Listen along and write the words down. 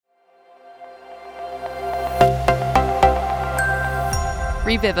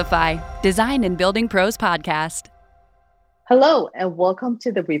Revivify, Design and Building Pros podcast. Hello, and welcome to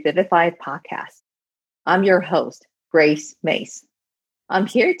the Revivify podcast. I'm your host, Grace Mace. I'm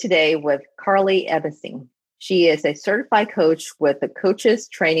here today with Carly Ebenstein. She is a certified coach with the Coaches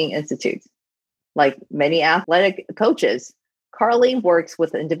Training Institute. Like many athletic coaches, Carly works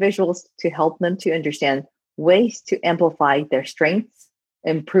with individuals to help them to understand ways to amplify their strengths,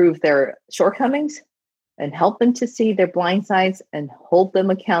 improve their shortcomings, and help them to see their blind sides and hold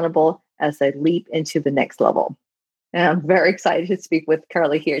them accountable as they leap into the next level. And I'm very excited to speak with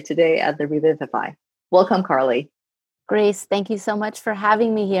Carly here today at the Revivify. Welcome, Carly. Grace, thank you so much for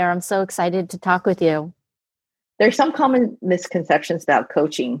having me here. I'm so excited to talk with you. There's some common misconceptions about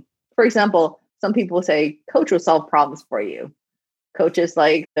coaching. For example, some people say coach will solve problems for you. Coaches,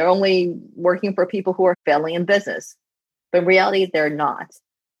 like, they're only working for people who are failing in business. But in reality, they're not.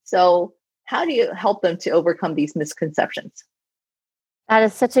 So how do you help them to overcome these misconceptions? That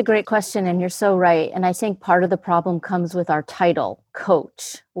is such a great question, and you're so right. And I think part of the problem comes with our title,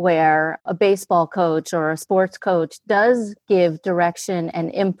 coach, where a baseball coach or a sports coach does give direction and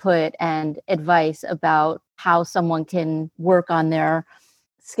input and advice about how someone can work on their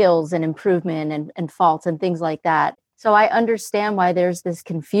skills and improvement and faults and things like that. So I understand why there's this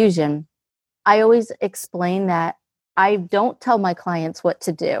confusion. I always explain that I don't tell my clients what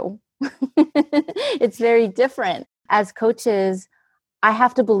to do. It's very different. As coaches, I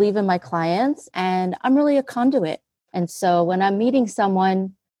have to believe in my clients, and I'm really a conduit. And so when I'm meeting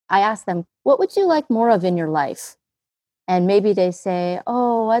someone, I ask them, what would you like more of in your life? And maybe they say,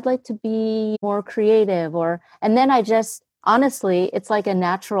 oh, I'd like to be more creative. And then I just, honestly, it's like a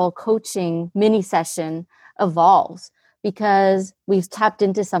natural coaching mini session evolves because we've tapped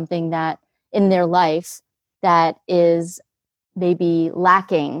into something that in their life that is maybe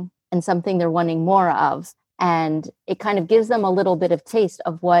lacking and something they're wanting more of. And it kind of gives them a little bit of taste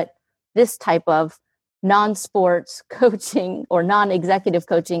of what this type of non-sports coaching or non-executive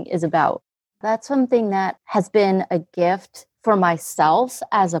coaching is about. That's something that has been a gift for myself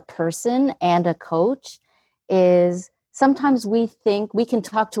as a person and a coach is sometimes we think we can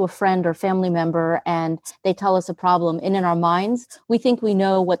talk to a friend or family member and they tell us a problem. And in our minds, we think we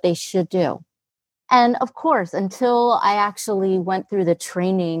know what they should do. And of course, until I actually went through the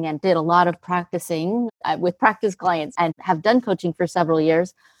training and did a lot of practicing with practice clients and have done coaching for several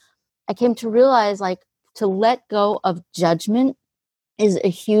years, I came to realize to let go of judgment is a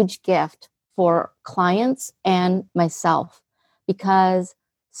huge gift for clients and myself, because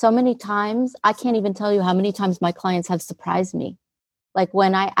so many times, I can't even tell you how many times my clients have surprised me. Like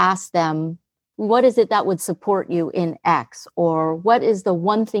when I ask them, what is it that would support you in X? Or what is the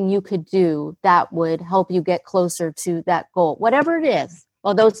one thing you could do that would help you get closer to that goal? Whatever it is,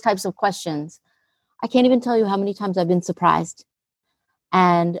 or those types of questions. I can't even tell you how many times I've been surprised.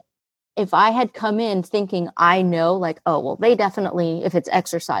 And if I had come in thinking I know, they definitely, if it's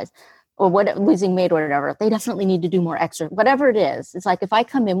exercise or what losing weight or whatever, they definitely need to do more exercise, whatever it is. It's like if I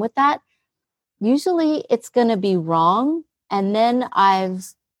come in with that, usually it's going to be wrong. And then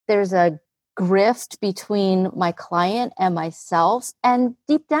there's a grift between my client and myself. And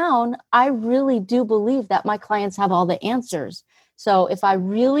deep down, I really do believe that my clients have all the answers. So if I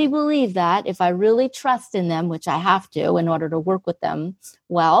really believe that, if I really trust in them, which I have to in order to work with them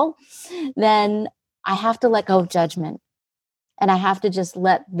well, then I have to let go of judgment. And I have to just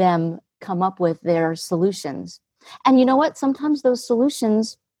let them come up with their solutions. And you know what? Sometimes those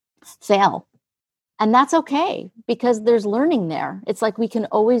solutions fail. And that's okay, because there's learning there. It's like we can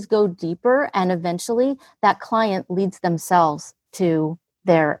always go deeper, and eventually that client leads themselves to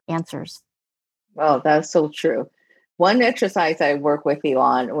their answers. Well, that's so true. One exercise I work with you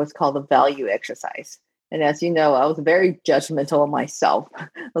on was called the value exercise. And as you know, I was very judgmental of myself. I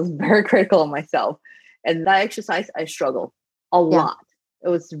was very critical of myself. And that exercise, I struggled a lot. It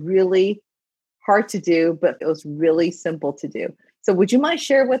was really hard to do, but it was really simple to do. So would you mind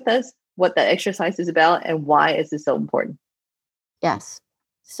share with us what that exercise is about and why is it so important? Yes.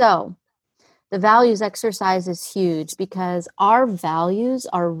 So the values exercise is huge because our values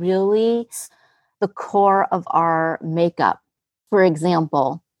are really the core of our makeup. For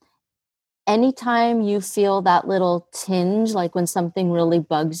example, anytime you feel that little tinge, like when something really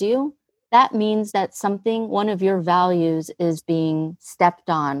bugs you, that means that one of your values is being stepped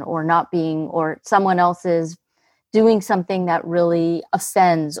on or not being, or someone else is doing something that really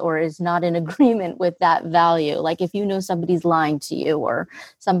offends or is not in agreement with that value. Like if you know somebody's lying to you or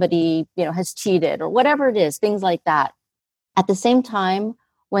somebody, has cheated or whatever it is, things like that. At the same time,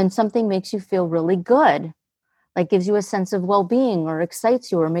 when something makes you feel really good, like gives you a sense of well-being or excites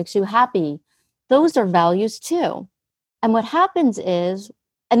you or makes you happy, those are values too. And what happens is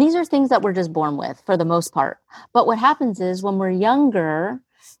And these are things that we're just born with for the most part. But what happens is when we're younger,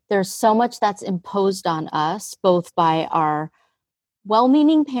 there's so much that's imposed on us, both by our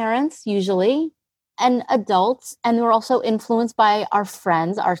well-meaning parents, usually, and adults. And we're also influenced by our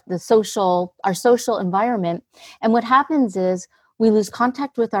friends, our social environment. And what happens is we lose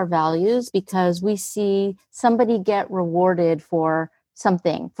contact with our values because we see somebody get rewarded for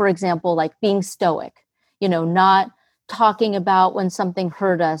something. For example, like being stoic, not talking about when something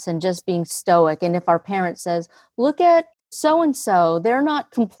hurt us and just being stoic. And if our parent says, look at so and so, they're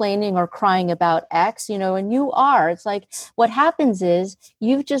not complaining or crying about X, and you are. It's like what happens is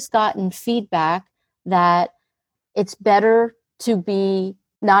you've just gotten feedback that it's better to be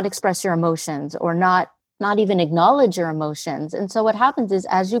not express your emotions or not even acknowledge your emotions. And so what happens is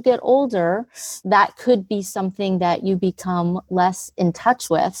as you get older, that could be something that you become less in touch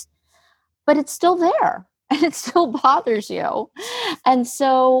with, but it's still there and it still bothers you. And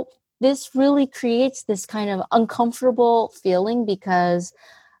so this really creates this kind of uncomfortable feeling because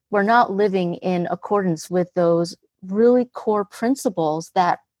we're not living in accordance with those really core principles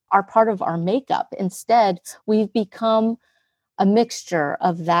that are part of our makeup. Instead, we've become a mixture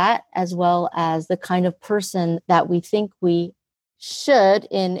of that as well as the kind of person that we think we should,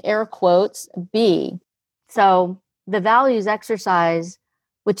 in air quotes, be. So the values exercise,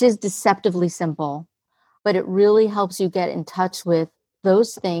 which is deceptively simple, but it really helps you get in touch with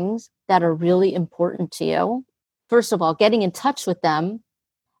those things that are really important to you. First of all, getting in touch with them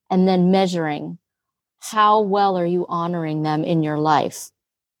and then measuring how well are you honoring them in your life.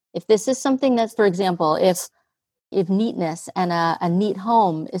 If this is something that's, for example, if neatness and a neat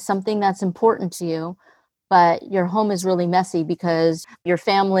home is something that's important to you, but your home is really messy because your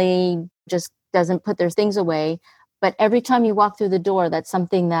family just doesn't put their things away, but every time you walk through the door, that's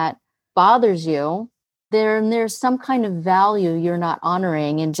something that bothers you, there's some kind of value you're not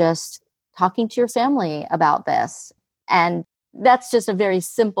honoring in just talking to your family about this. And that's just a very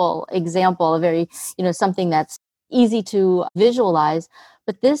simple example, a very, something that's easy to visualize.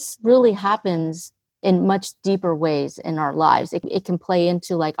 But this really happens in much deeper ways in our lives. It can play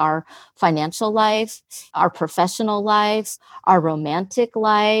into like our financial life, our professional life, our romantic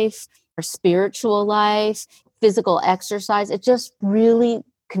life, our spiritual life, physical exercise. It just really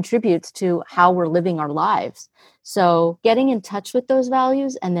contributes to how we're living our lives. So getting in touch with those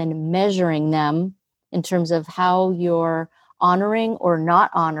values and then measuring them in terms of how you're honoring or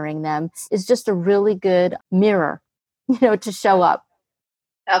not honoring them is just a really good mirror, to show up.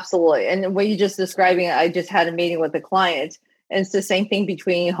 Absolutely. And when you just describing it, I just had a meeting with a client, and it's the same thing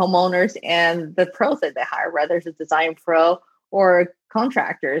between homeowners and the pros that they hire, whether it's a design pro or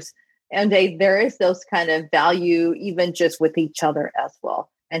contractors. And there is those kind of value, even just with each other as well,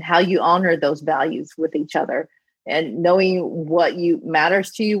 and how you honor those values with each other and knowing what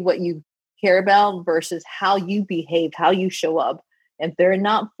matters to you, what you care about versus how you behave, how you show up. If they're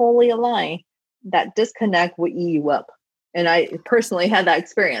not fully aligned, that disconnect will eat you up. And I personally had that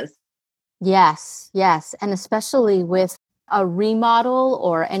experience. Yes. And especially with a remodel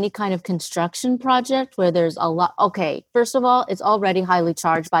or any kind of construction project where there's a lot. Okay, first of all, it's already highly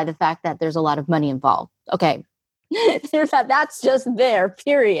charged by the fact that there's a lot of money involved. Okay, that's just there,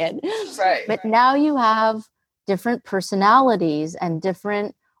 period. Right. But now you have different personalities and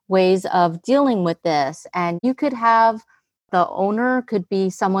different ways of dealing with this. And you could have the owner could be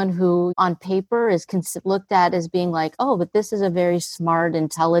someone who on paper is looked at as being like, oh, but this is a very smart,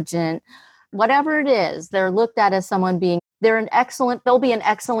 intelligent, whatever it is. They're looked at as someone they'll be an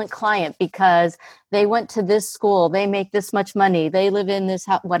excellent client because they went to this school, they make this much money, they live in this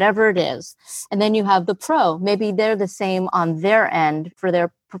house, whatever it is. And then you have the pro. Maybe they're the same on their end for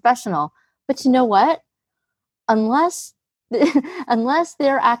their professional. But you know what? Unless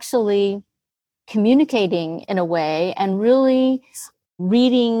they're actually communicating in a way and really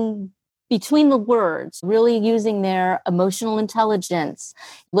reading between the words, really using their emotional intelligence,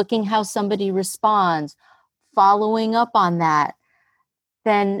 looking how somebody responds, following up on that,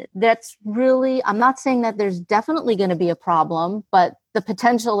 then that's really, I'm not saying that there's definitely going to be a problem, but the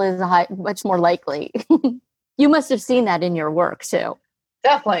potential is much more likely. You must have seen that in your work too.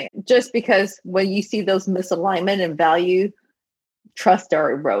 Definitely. Just because when you see those misalignment and value, trust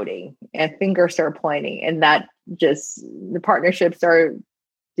are eroding and fingers are pointing, and that just the partnerships are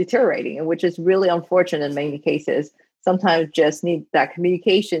deteriorating, which is really unfortunate in many cases. Sometimes just need that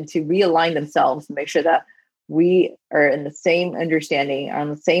communication to realign themselves, make sure that we are in the same understanding, on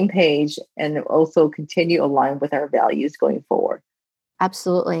the same page, and also continue aligned with our values going forward.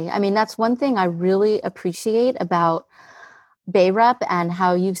 Absolutely. I mean, that's one thing I really appreciate about BayRep and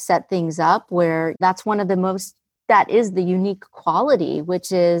how you've set things up, where that's that is the unique quality,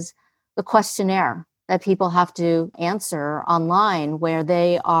 which is the questionnaire that people have to answer online, where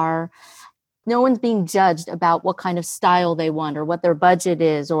no one's being judged about what kind of style they want or what their budget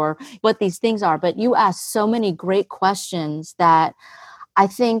is or what these things are. But you ask so many great questions that I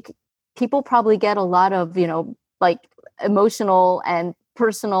think people probably get a lot of, like emotional and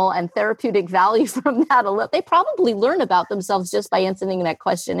personal and therapeutic value from that. They probably learn about themselves just by answering that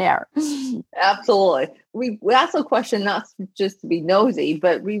questionnaire. Absolutely. We ask a question not just to be nosy,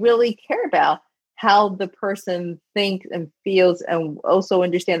 but we really care about how the person thinks and feels, and also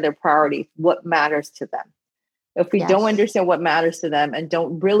understand their priorities, what matters to them. If we don't understand what matters to them and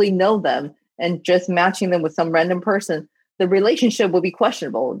don't really know them, and just matching them with some random person, the relationship will be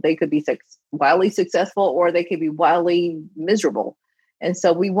questionable. They could be wildly successful, or they could be wildly miserable. And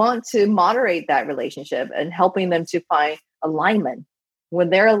so we want to moderate that relationship and helping them to find alignment. When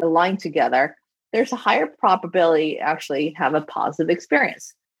they're aligned together, there's a higher probability actually have a positive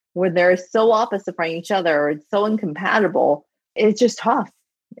experience. When they're so opposite from each other or so incompatible, it's just tough.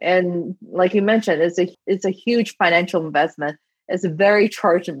 And like you mentioned, it's a huge financial investment. It's very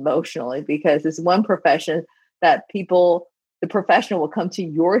charged emotionally, because it's one profession that the professional will come to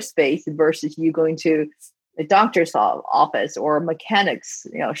your space versus you going to a doctor's office or a mechanic's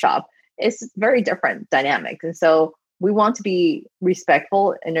shop. It's very different dynamics. And so we want to be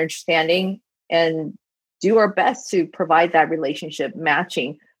respectful and understanding and do our best to provide that relationship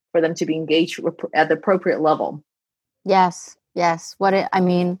matching for them to be engaged at the appropriate level. Yes. I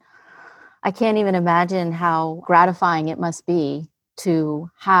can't even imagine how gratifying it must be to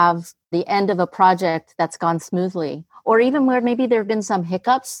have the end of a project that's gone smoothly, or even where maybe there have been some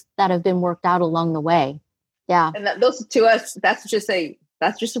hiccups that have been worked out along the way. Yeah. And those to us, that's just a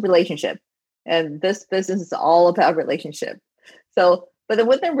relationship. And this business is all about relationship. So, but then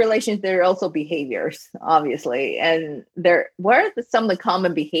within relations, there are also behaviors, obviously. And what are some of the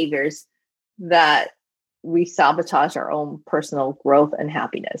common behaviors that we sabotage our own personal growth and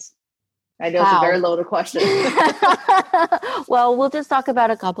happiness? I know It's a very loaded question. Well, we'll just talk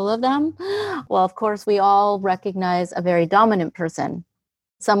about a couple of them. Well, of course, we all recognize a very dominant person,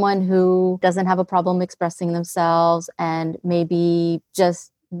 someone who doesn't have a problem expressing themselves, and maybe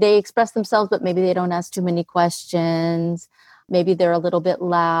just they express themselves, but maybe they don't ask too many questions. Maybe they're a little bit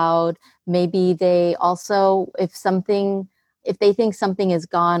loud. Maybe they also, if they think something has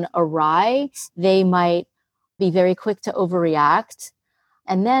gone awry, they might be very quick to overreact.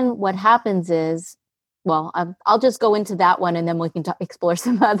 And then what happens is, well, I'll just go into that one and then we can explore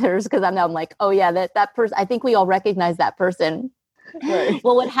some others, because I'm like, oh yeah, that person, I think we all recognize that person. Right.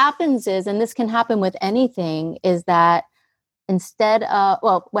 Well, what happens is, and this can happen with anything, is that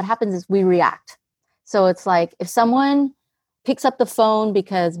what happens is we react. So it's like if someone picks up the phone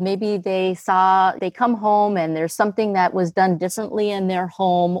because maybe they come home and there's something that was done differently in their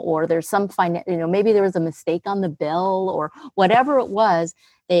home, or there's some maybe there was a mistake on the bill or whatever it was,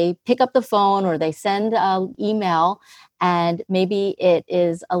 they pick up the phone or they send an email, and maybe it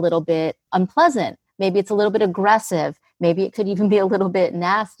is a little bit unpleasant. Maybe it's a little bit aggressive. Maybe it could even be a little bit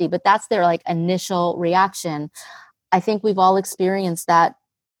nasty, but that's their initial reaction. I think we've all experienced that,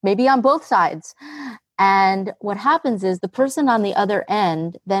 maybe on both sides. And what happens is the person on the other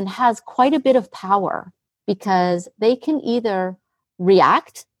end then has quite a bit of power, because they can either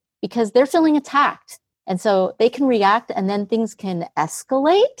react because they're feeling attacked. And so they can react and then things can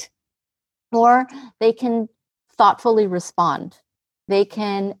escalate, or they can thoughtfully respond. They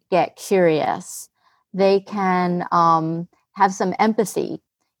can get curious. They can have some empathy.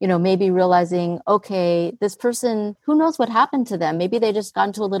 Maybe realizing, okay, this person, who knows what happened to them? Maybe they just got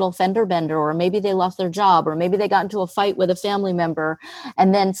into a little fender bender, or maybe they lost their job, or maybe they got into a fight with a family member.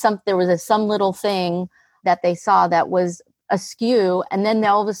 And then there was some little thing that they saw that was askew. And then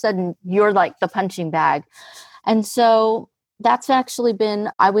all of a sudden you're like the punching bag. And so that's actually been,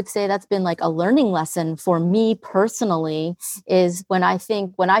 I would say that's been like a learning lesson for me personally, is when I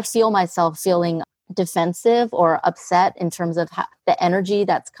feel myself feeling defensive or upset in terms of the energy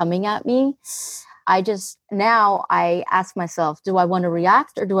that's coming at me, now I ask myself, do I want to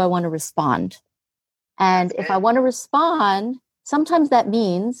react or do I want to respond? And if I want to respond, sometimes that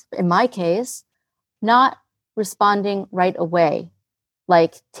means, in my case, not responding right away.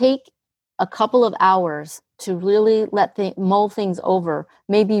 Like take a couple of hours to really mull things over,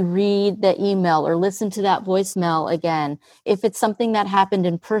 maybe read the email or listen to that voicemail again. If it's something that happened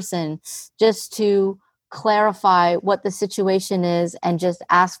in person, just to clarify what the situation is and just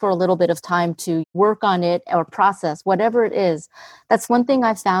ask for a little bit of time to work on it or process whatever it is. That's one thing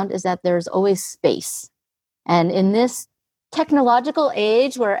I've found, is that there's always space. And in this technological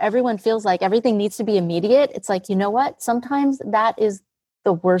age where everyone feels like everything needs to be immediate, it's like, you know what? Sometimes that is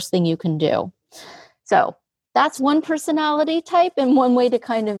the worst thing you can do. So that's one personality type and one way to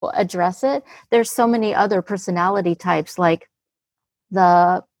kind of address it. There's so many other personality types, like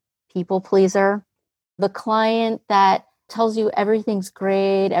the people pleaser, the client that tells you everything's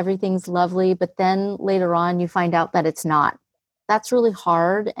great, everything's lovely, but then later on you find out that it's not. That's really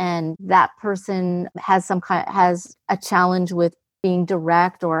hard. And that person has has a challenge with being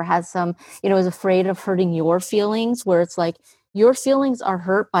direct, or has some, is afraid of hurting your feelings, where it's like your feelings are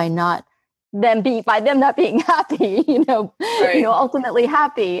hurt by them not being happy, Right. ultimately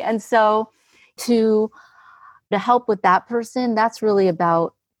happy. And so to help with that person, that's really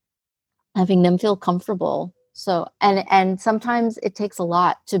about having them feel comfortable. So, and sometimes it takes a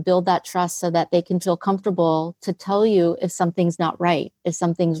lot to build that trust so that they can feel comfortable to tell you if something's not right, if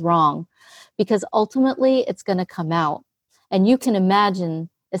something's wrong, because ultimately it's going to come out. And you can imagine,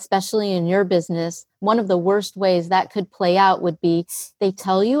 especially in your business, one of the worst ways that could play out would be they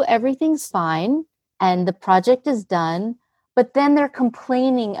tell you everything's fine and the project is done, but then they're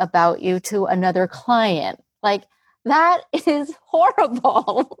complaining about you to another client. Like, that is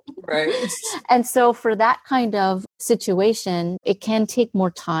horrible. Right. And so for that kind of situation, it can take more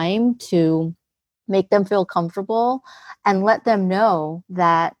time to make them feel comfortable and let them know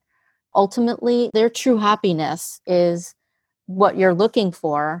that ultimately their true happiness is what you're looking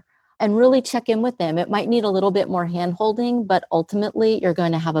for, and really check in with them. It might need a little bit more hand holding, but ultimately you're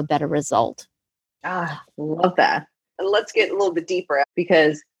going to have a better result. Love that. And let's get a little bit deeper,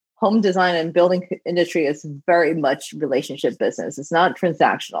 because home design and building industry is very much relationship business. It's not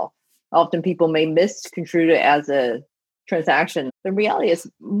transactional. Often people may misconstrue it as a transaction. The reality is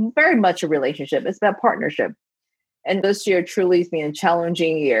very much a relationship. It's about partnership. And this year truly has been a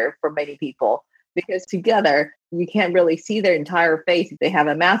challenging year for many people, because together you can't really see their entire face if they have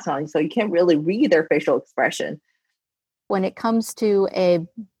a mask on. So you can't really read their facial expression. When it comes to a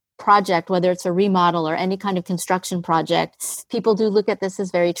project, whether it's a remodel or any kind of construction project, people do look at this as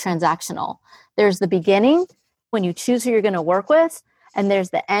very transactional. There's the beginning when you choose who you're going to work with, and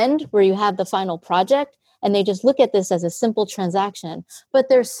there's the end where you have the final project, and they just look at this as a simple transaction. But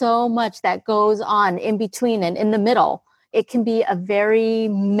there's so much that goes on in between and in the middle. It can be a very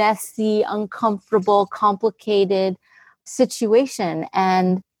messy, uncomfortable, complicated situation,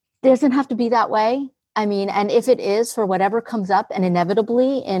 and it doesn't have to be that way. I mean, and if it is, for whatever comes up, and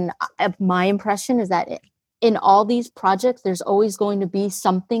inevitably, in my impression is that in all these projects, there's always going to be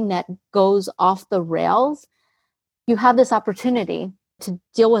something that goes off the rails. You have this opportunity to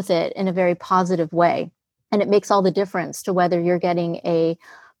deal with it in a very positive way. And it makes all the difference to whether you're getting a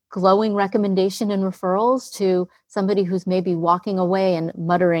glowing recommendation and referrals to somebody who's maybe walking away and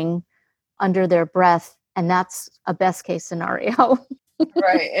muttering under their breath. And that's a best case scenario.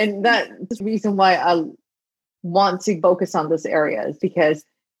 Right. And that's the reason why I want to focus on this area, is because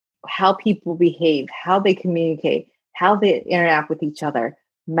how people behave, how they communicate, how they interact with each other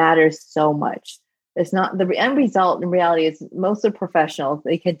matters so much. It's not the end result. In reality, is most of the professionals,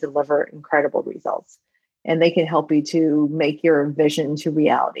 they can deliver incredible results, and they can help you to make your vision to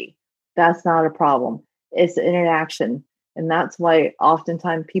reality. That's not a problem. It's the interaction. And that's why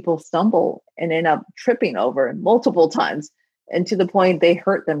oftentimes people stumble and end up tripping over multiple times, and to the point they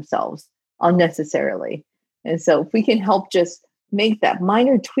hurt themselves unnecessarily. And so if we can help just make that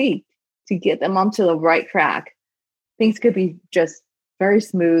minor tweak to get them onto the right track, things could be just very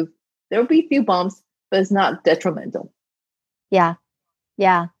smooth. There'll be a few bumps, but it's not detrimental. Yeah.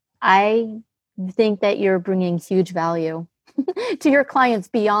 Yeah. I think that you're bringing huge value to your clients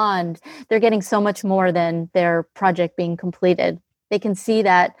beyond. They're getting so much more than their project being completed. They can see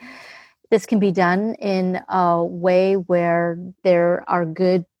that this can be done in a way where there are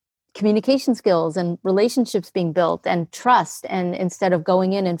good communication skills and relationships being built and trust. And instead of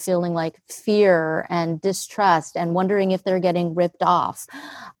going in and feeling like fear and distrust and wondering if they're getting ripped off,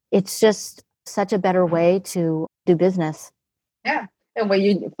 it's just such a better way to do business. Yeah. And when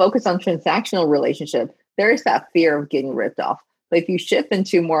you focus on transactional relationship, there is that fear of getting ripped off. But if you shift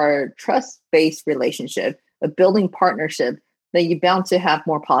into more trust-based relationship, a building partnership, then you're bound to have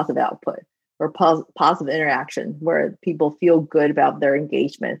more positive output or positive interaction, where people feel good about their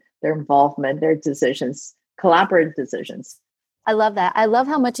engagement, their involvement, their decisions, collaborative decisions. I love that. I love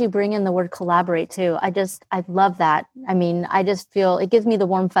how much you bring in the word collaborate too. I love that. I mean, I just feel it gives me the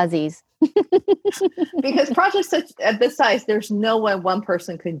warm fuzzies. Because projects at this size, there's no way one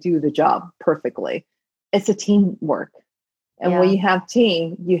person can do the job perfectly. It's a teamwork. And when you have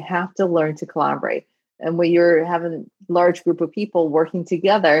team, you have to learn to collaborate. And when you're having a large group of people working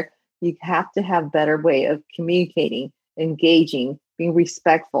together, you have to have better way of communicating engaging, being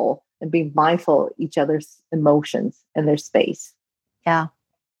respectful, and being mindful of each other's emotions and their space. Yeah,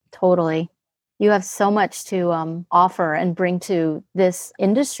 totally. You have so much to offer and bring to this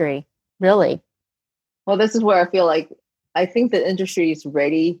industry, really. Well, this is where I think the industry is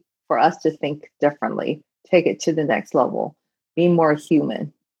ready for us to think differently, take it to the next level, be more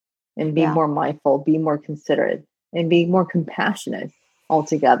human and be Yeah. more mindful, be more considerate and be more compassionate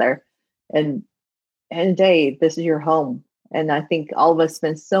altogether. And day, this is your home. And I think all of us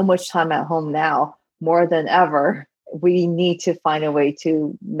spend so much time at home now, more than ever. We need to find a way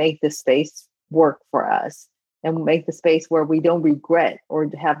to make the space work for us and make the space where we don't regret or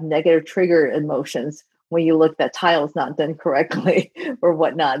have negative trigger emotions when you look that tile's not done correctly or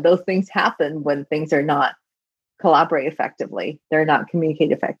whatnot. Those things happen when things are not collaborate effectively. They're not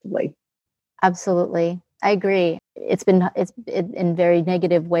communicate effectively. Absolutely. I agree. It's in very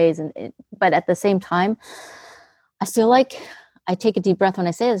negative ways. But at the same time, I feel like I take a deep breath when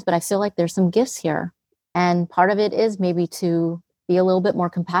I say this, but I feel like there's some gifts here. And part of it is maybe to be a little bit more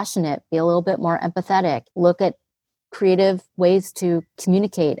compassionate, be a little bit more empathetic, look at creative ways to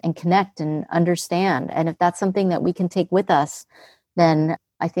communicate and connect and understand. And if that's something that we can take with us, then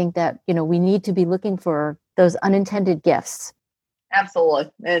I think that, we need to be looking for those unintended gifts.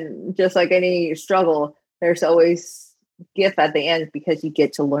 Absolutely. And just like any struggle, there's always gift at the end because you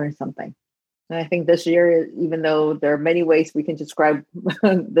get to learn something. And I think this year, even though there are many ways we can describe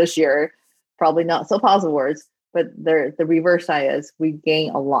this year, probably not so positive words, but the reverse side is we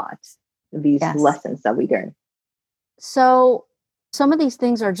gain a lot of these lessons that we learn. So some of these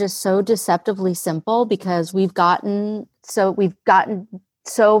things are just so deceptively simple because we've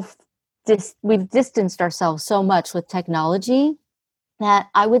distanced ourselves so much with technology that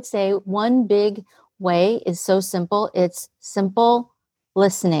I would say one big way is so simple. It's simple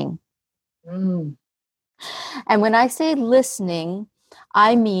listening. Mm. And when I say listening,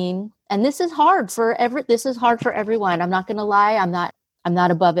 I mean, and this is hard for everyone. I'm not going to lie. I'm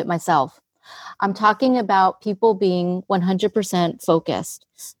not above it myself. I'm talking about people being 100% focused,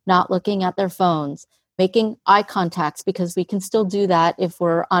 not looking at their phones, making eye contacts, because we can still do that if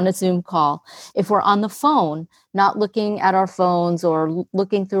we're on a Zoom call. If we're on the phone, not looking at our phones or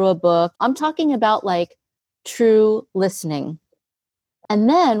looking through a book. I'm talking about like true listening. And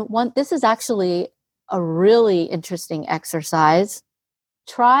then this is actually a really interesting exercise.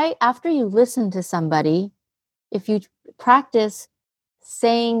 Try, after you listen to somebody, if you practice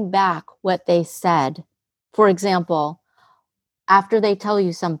saying back what they said. For example, after they tell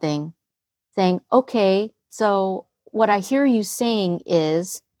you something, saying, okay, so what I hear you saying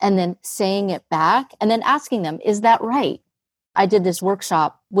is, and then saying it back, and then asking them, is that right? I did this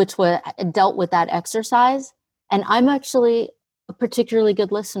workshop which dealt with that exercise, and I'm actually a particularly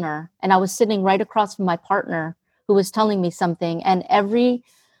good listener. And I was sitting right across from my partner who was telling me something, and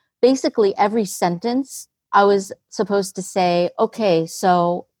basically every sentence I was supposed to say, okay,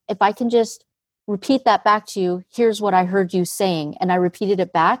 so if I can just repeat that back to you, here's what I heard you saying. And I repeated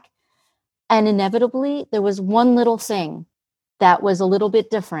it back. And inevitably, there was one little thing that was a little bit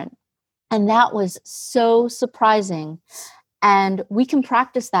different. And that was so surprising. And we can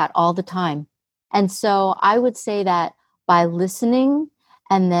practice that all the time. And so I would say that by listening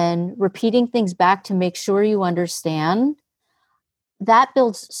and then repeating things back to make sure you understand, that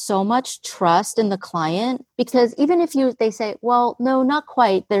builds so much trust in the client, because even if they say, well, no, not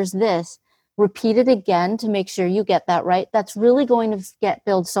quite, there's this, repeat it again to make sure you get that right. That's really going to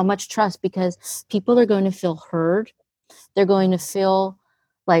build so much trust, because people are going to feel heard. They're going to feel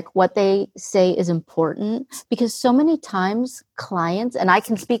like what they say is important, because so many times clients, and I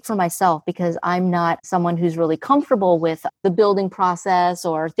can speak for myself because I'm not someone who's really comfortable with the building process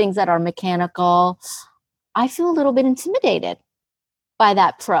or things that are mechanical. I feel a little bit intimidated by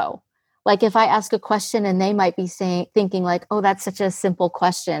that pro. Like if I ask a question and they might be thinking like, oh, that's such a simple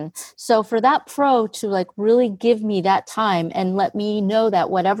question. So for that pro to like really give me that time and let me know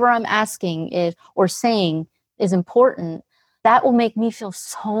that whatever I'm asking is or saying is important, that will make me feel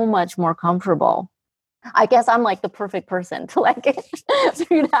so much more comfortable. I guess I'm like the perfect person to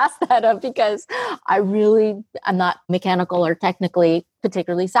for you to ask that of, because I'm not mechanical or technically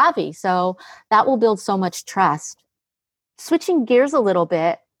particularly savvy. So that will build so much trust. Switching gears a little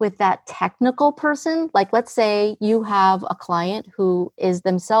bit with that technical person, like let's say you have a client who is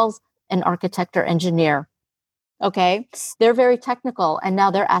themselves an architect or engineer. Okay, they're very technical, and now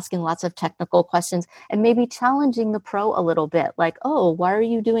they're asking lots of technical questions and maybe challenging the pro a little bit, like, oh, why are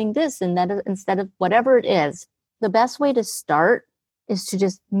you doing this and that instead of whatever it is? The best way to start is to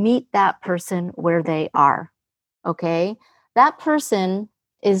just meet that person where they are. Okay, that person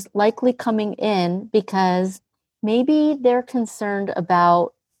is likely coming in because maybe they're concerned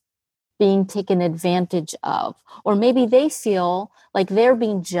about being taken advantage of, or maybe they feel like they're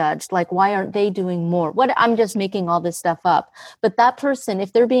being judged, like why aren't they doing more? What, I'm just making all this stuff up. But that person,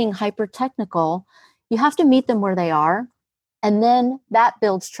 if they're being hyper technical, you have to meet them where they are. And then that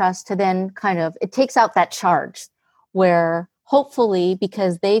builds trust to then kind of, it takes out that charge where hopefully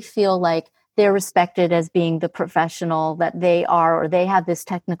because they feel like they're respected as being the professional that they are, or they have this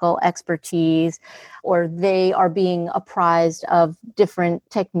technical expertise, or they are being apprised of different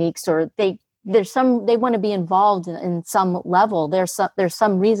techniques, or they want to be involved in some level. There's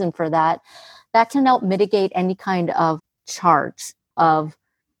some reason for that. That can help mitigate any kind of charge of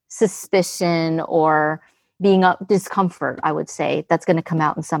suspicion or being a discomfort, I would say, that's going to come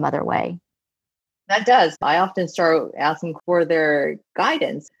out in some other way. That does. I often start asking for their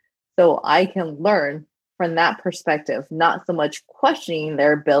guidance so I can learn from that perspective, not so much questioning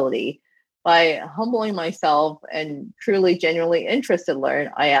their ability. By humbling myself and truly, genuinely interested to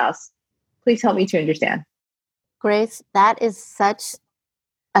learn, I ask, please help me to understand. Grace, that is such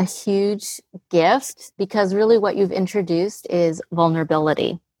a huge gift, because really what you've introduced is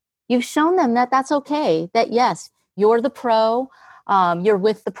vulnerability. You've shown them that that's okay, that yes, you're the pro, you're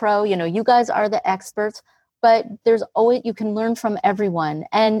with the pro, you guys are the experts, but there's always, you can learn from everyone.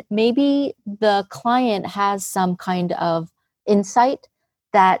 And maybe the client has some kind of insight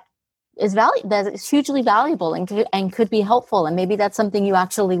that is hugely valuable and could be helpful. And maybe that's something you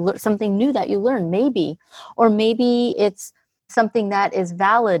actually something new that you learn, maybe, or maybe it's something that is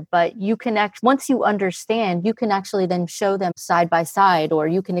valid, but you can once you understand, you can actually then show them side by side, or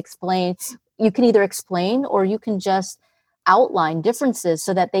you can either explain or you can just outline differences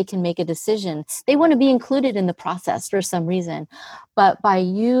so that they can make a decision. They want to be included in the process for some reason. But by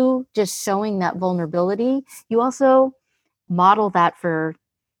you just showing that vulnerability, you also model that for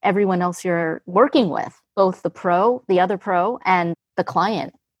everyone else you're working with, both the other pro, and the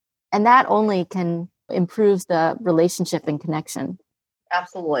client. And that only can improve the relationship and connection.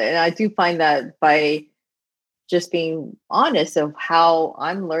 Absolutely. And I do find that by just being honest of how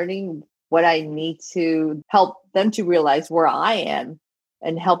I'm learning, what I need to help them to realize where I am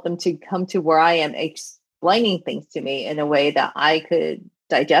and help them to come to where I am, explaining things to me in a way that I could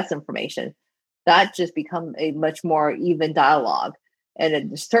digest information, that just become a much more even dialogue. And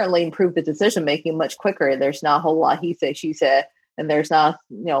it certainly improved the decision making much quicker. There's not a whole lot he said, she said, and there's not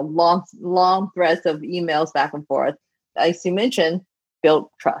long threads of emails back and forth. As you mentioned, build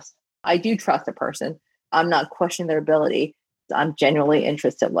trust. I do trust a person. I'm not questioning their ability. I'm genuinely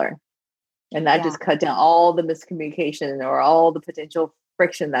interested to learn. And that just cut down all the miscommunication or all the potential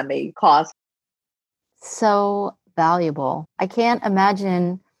friction that may cause. So valuable. I can't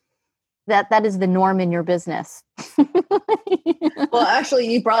imagine that is the norm in your business. Well, actually,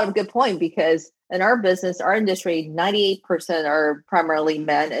 you brought up a good point, because in our business, our industry, 98% are primarily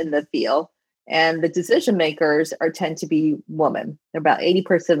men in the field, and the decision makers tend to be women. About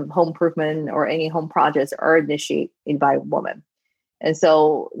 80% of home improvement or any home projects are initiated by women. And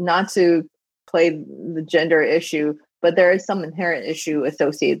so, not to play the gender issue, but there is some inherent issue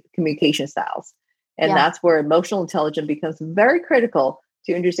associated with communication styles. And that's where emotional intelligence becomes very critical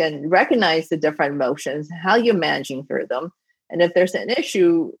to understand and recognize the different emotions, how you're managing through them. And if there's an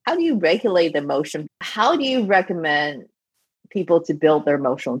issue, how do you regulate the emotion? How do you recommend people to build their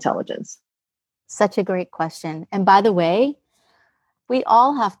emotional intelligence? Such a great question. And by the way, we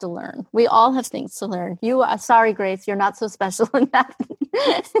all have to learn. We all have things to learn. Sorry, Grace, you're not so special in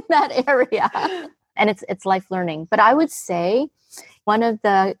that area. And it's life learning. But I would say one of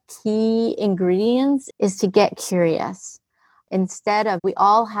the key ingredients is to get curious. Instead of, we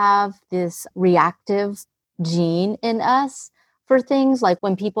all have this reactive gene in us for things like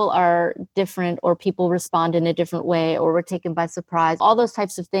when people are different, or people respond in a different way, or we're taken by surprise, all those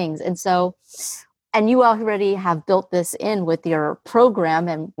types of things. And you already have built this in with your program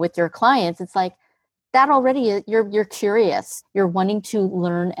and with your clients. It's like that already, you're curious. You're wanting to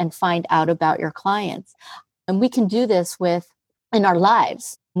learn and find out about your clients. And we can do this in our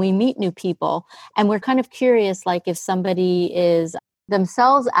lives. We meet new people and we're kind of curious, like if somebody is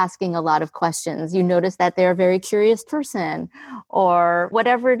themselves asking a lot of questions, you notice that they're a very curious person, or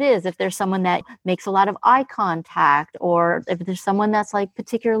whatever it is. If there's someone that makes a lot of eye contact, or if there's someone that's like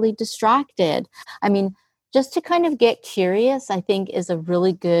particularly distracted. I mean, just to kind of get curious, I think is a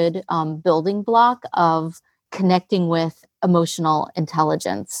really good building block of connecting with emotional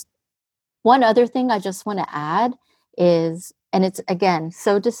intelligence. One other thing I just want to add is, and it's again,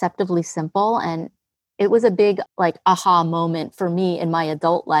 so deceptively simple, and it was a big like aha moment for me in my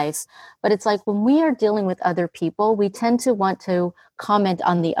adult life. But it's like when we are dealing with other people, we tend to want to comment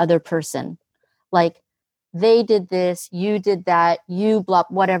on the other person. Like, they did this, you did that, you blah,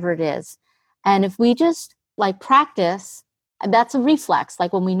 whatever it is. And if we just like practice, and that's a reflex,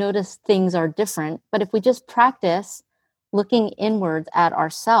 like when we notice things are different. But if we just practice looking inwards at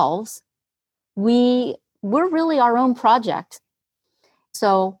ourselves, we're really our own project.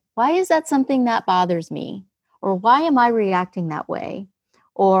 So why is that something that bothers me? Or why am I reacting that way?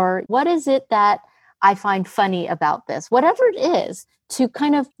 Or what is it that I find funny about this? Whatever it is, to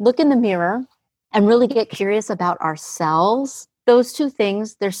kind of look in the mirror and really get curious about ourselves. Those two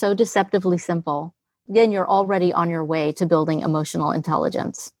things, they're so deceptively simple. Then you're already on your way to building emotional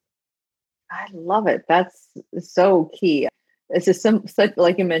intelligence. I love it. That's so key. It's such,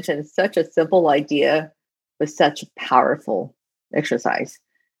 like you mentioned, such a simple idea, but such a powerful exercise.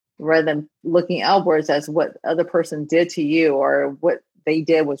 Rather than looking outwards as what other person did to you or what they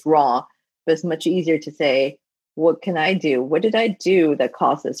did was wrong, but it's much easier to say, what can I do? What did I do that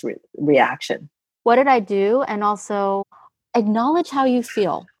caused this reaction? What did I do? And also acknowledge how you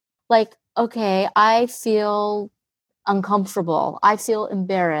feel. Like, okay, I feel uncomfortable. I feel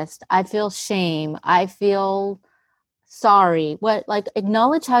embarrassed. I feel shame. I feel sorry. Like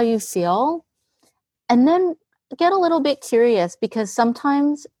acknowledge how you feel and then get a little bit curious, because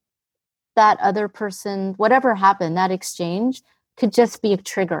sometimes that other person, whatever happened, that exchange could just be a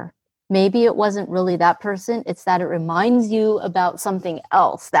trigger. Maybe it wasn't really that person. It's that it reminds you about something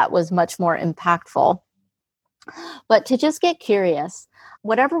else that was much more impactful. But to just get curious,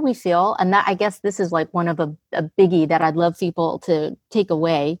 whatever we feel, and that, I guess this is like one of a biggie that I'd love people to take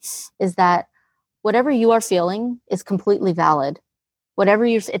away, is that whatever you are feeling is completely valid.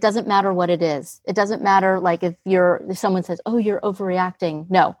 It doesn't matter what it is. It doesn't matter like if someone says, oh, you're overreacting.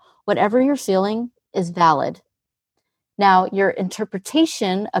 No, whatever you're feeling is valid. Now, your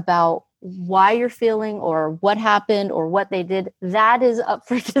interpretation about why you're feeling or what happened or what they did, that is up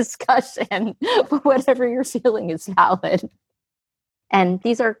for discussion. But whatever you're feeling is valid. And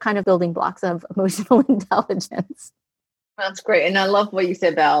these are kind of building blocks of emotional intelligence. That's great. And I love what you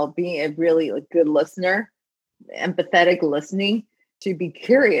said about being a really good listener, empathetic listening, to be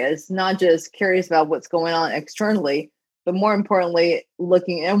curious, not just curious about what's going on externally, but more importantly,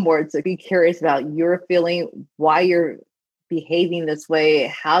 looking inwards to be curious about your feeling, why you're behaving this way,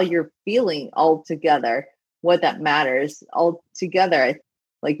 how you're feeling altogether, what that matters altogether.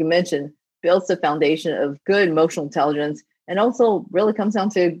 Like you mentioned, builds the foundation of good emotional intelligence, and also really comes down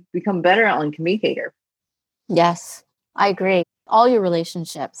to become better on communicator. Yes, I agree. All your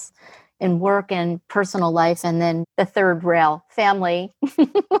relationships in work and personal life, and then the third rail, family,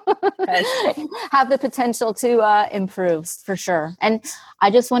 have the potential to improve for sure. And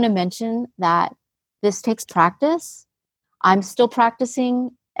I just want to mention that this takes practice. I'm still practicing.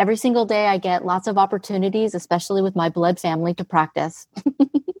 Every single day I get lots of opportunities, especially with my blood family, to practice.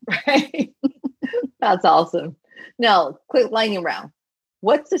 Right. That's awesome. Now, quick lightning round.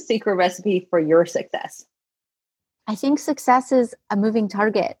 What's the secret recipe for your success? I think success is a moving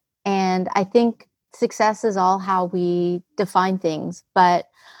target. And I think success is all how we define things. But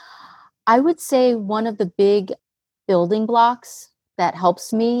I would say one of the big building blocks that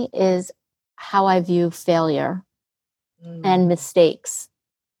helps me is how I view failure and mistakes.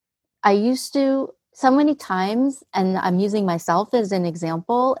 I used to, so many times, and I'm using myself as an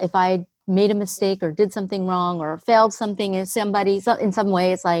example, if I made a mistake or did something wrong or failed something in some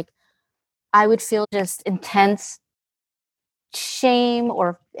way, it's like I would feel just intense shame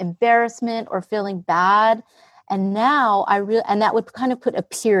or embarrassment or feeling bad. And now and that would kind of put a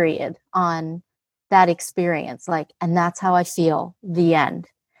period on that experience, like, and that's how I feel, the end.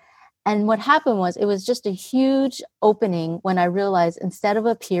 And what happened was it was just a huge opening when I realized instead of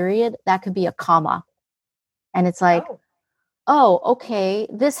a period, that could be a comma. And it's like, oh, okay,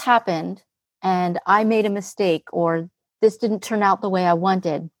 this happened and I made a mistake, or this didn't turn out the way I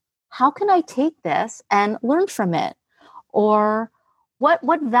wanted. How can I take this and learn from it? Or what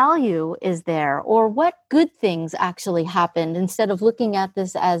value is there? Or what good things actually happened, instead of looking at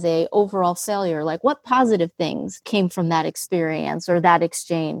this as a overall failure? Like, what positive things came from that experience or that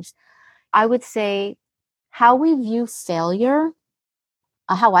exchange? I would say how I view failure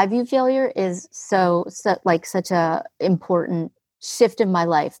is such a important shift in my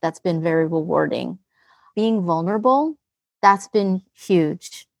life that's been very rewarding. Being vulnerable, that's been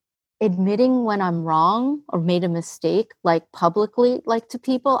huge. Admitting when I'm wrong or made a mistake, like publicly, like to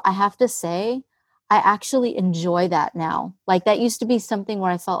people, I have to say, I actually enjoy that now. Like that used to be something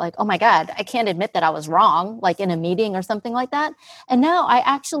where I felt like, oh my God, I can't admit that I was wrong, like in a meeting or something like that. And now I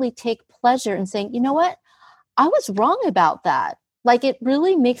actually take pleasure in saying, you know what? I was wrong about that. Like it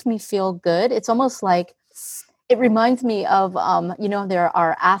really makes me feel good. It's almost like It reminds me of, there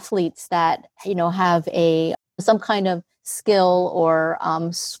are athletes that, have some kind of skill or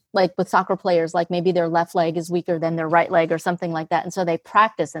like with soccer players, like maybe their left leg is weaker than their right leg or something like that. And so they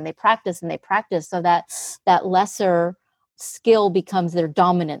practice and they practice and they practice so that that lesser skill becomes their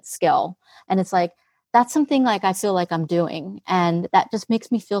dominant skill. And it's like, that's something like I feel like I'm doing. And that just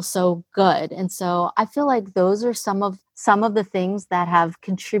makes me feel so good. And so I feel like those are some of the things that have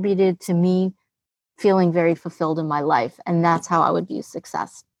contributed to me feeling very fulfilled in my life. And that's how I would view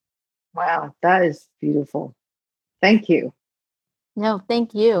success. Wow, that is beautiful. Thank you. No,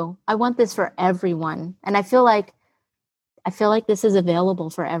 thank you. I want this for everyone. And I feel like this is available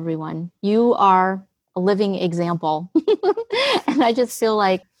for everyone. You are a living example. And I just feel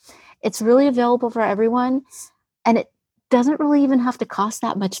like it's really available for everyone. And it doesn't really even have to cost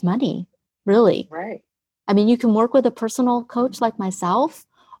that much money, really. Right. I mean, you can work with a personal coach like myself,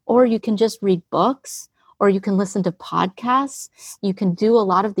 or you can just read books, or you can listen to podcasts. You can do a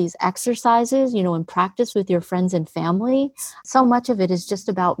lot of these exercises, and practice with your friends and family. So much of it is just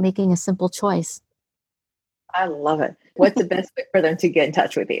about making a simple choice. I love it. What's the best way for them to get in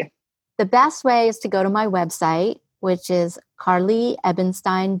touch with you? The best way is to go to my website, which is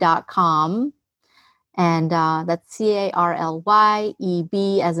carlyebenstein.com. And that's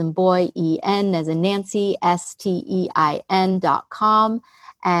CARLYEB as in boy, EN as in Nancy, STEIN.com.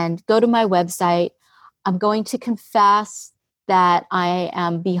 And go to my website. I'm going to confess that I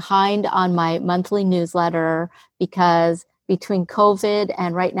am behind on my monthly newsletter because between COVID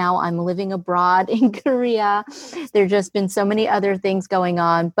and right now I'm living abroad in Korea, there's just been so many other things going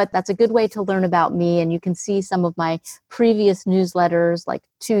on, but that's a good way to learn about me. And you can see some of my previous newsletters, like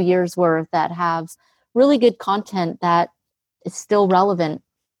 2 years worth, that have really good content that is still relevant.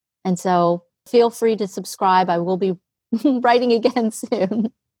 And so feel free to subscribe. I will be writing again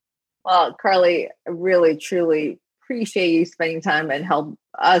soon. Well, Carly, I really, truly appreciate you spending time and help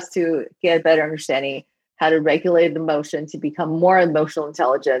us to get a better understanding how to regulate emotion, to become more emotional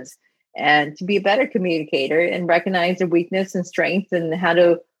intelligence, and to be a better communicator and recognize the weakness and strengths and how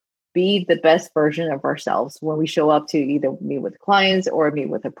to be the best version of ourselves when we show up to either meet with clients or meet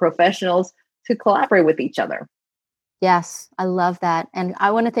with the professionals to collaborate with each other. Yes, I love that. And I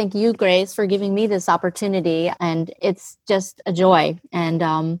want to thank you, Grace, for giving me this opportunity. And it's just a joy. And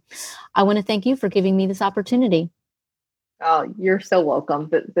I want to thank you for giving me this opportunity. Oh, you're so welcome.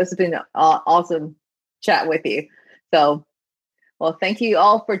 This has been an awesome chat with you. So, well, thank you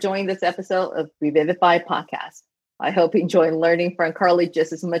all for joining this episode of Revivify Podcast. I hope you enjoy learning from Carly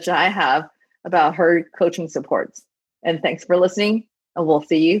just as much as I have about her coaching supports. And thanks for listening. And we'll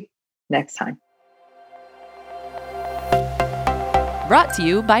see you next time. Brought to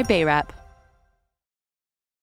you by BayWrap.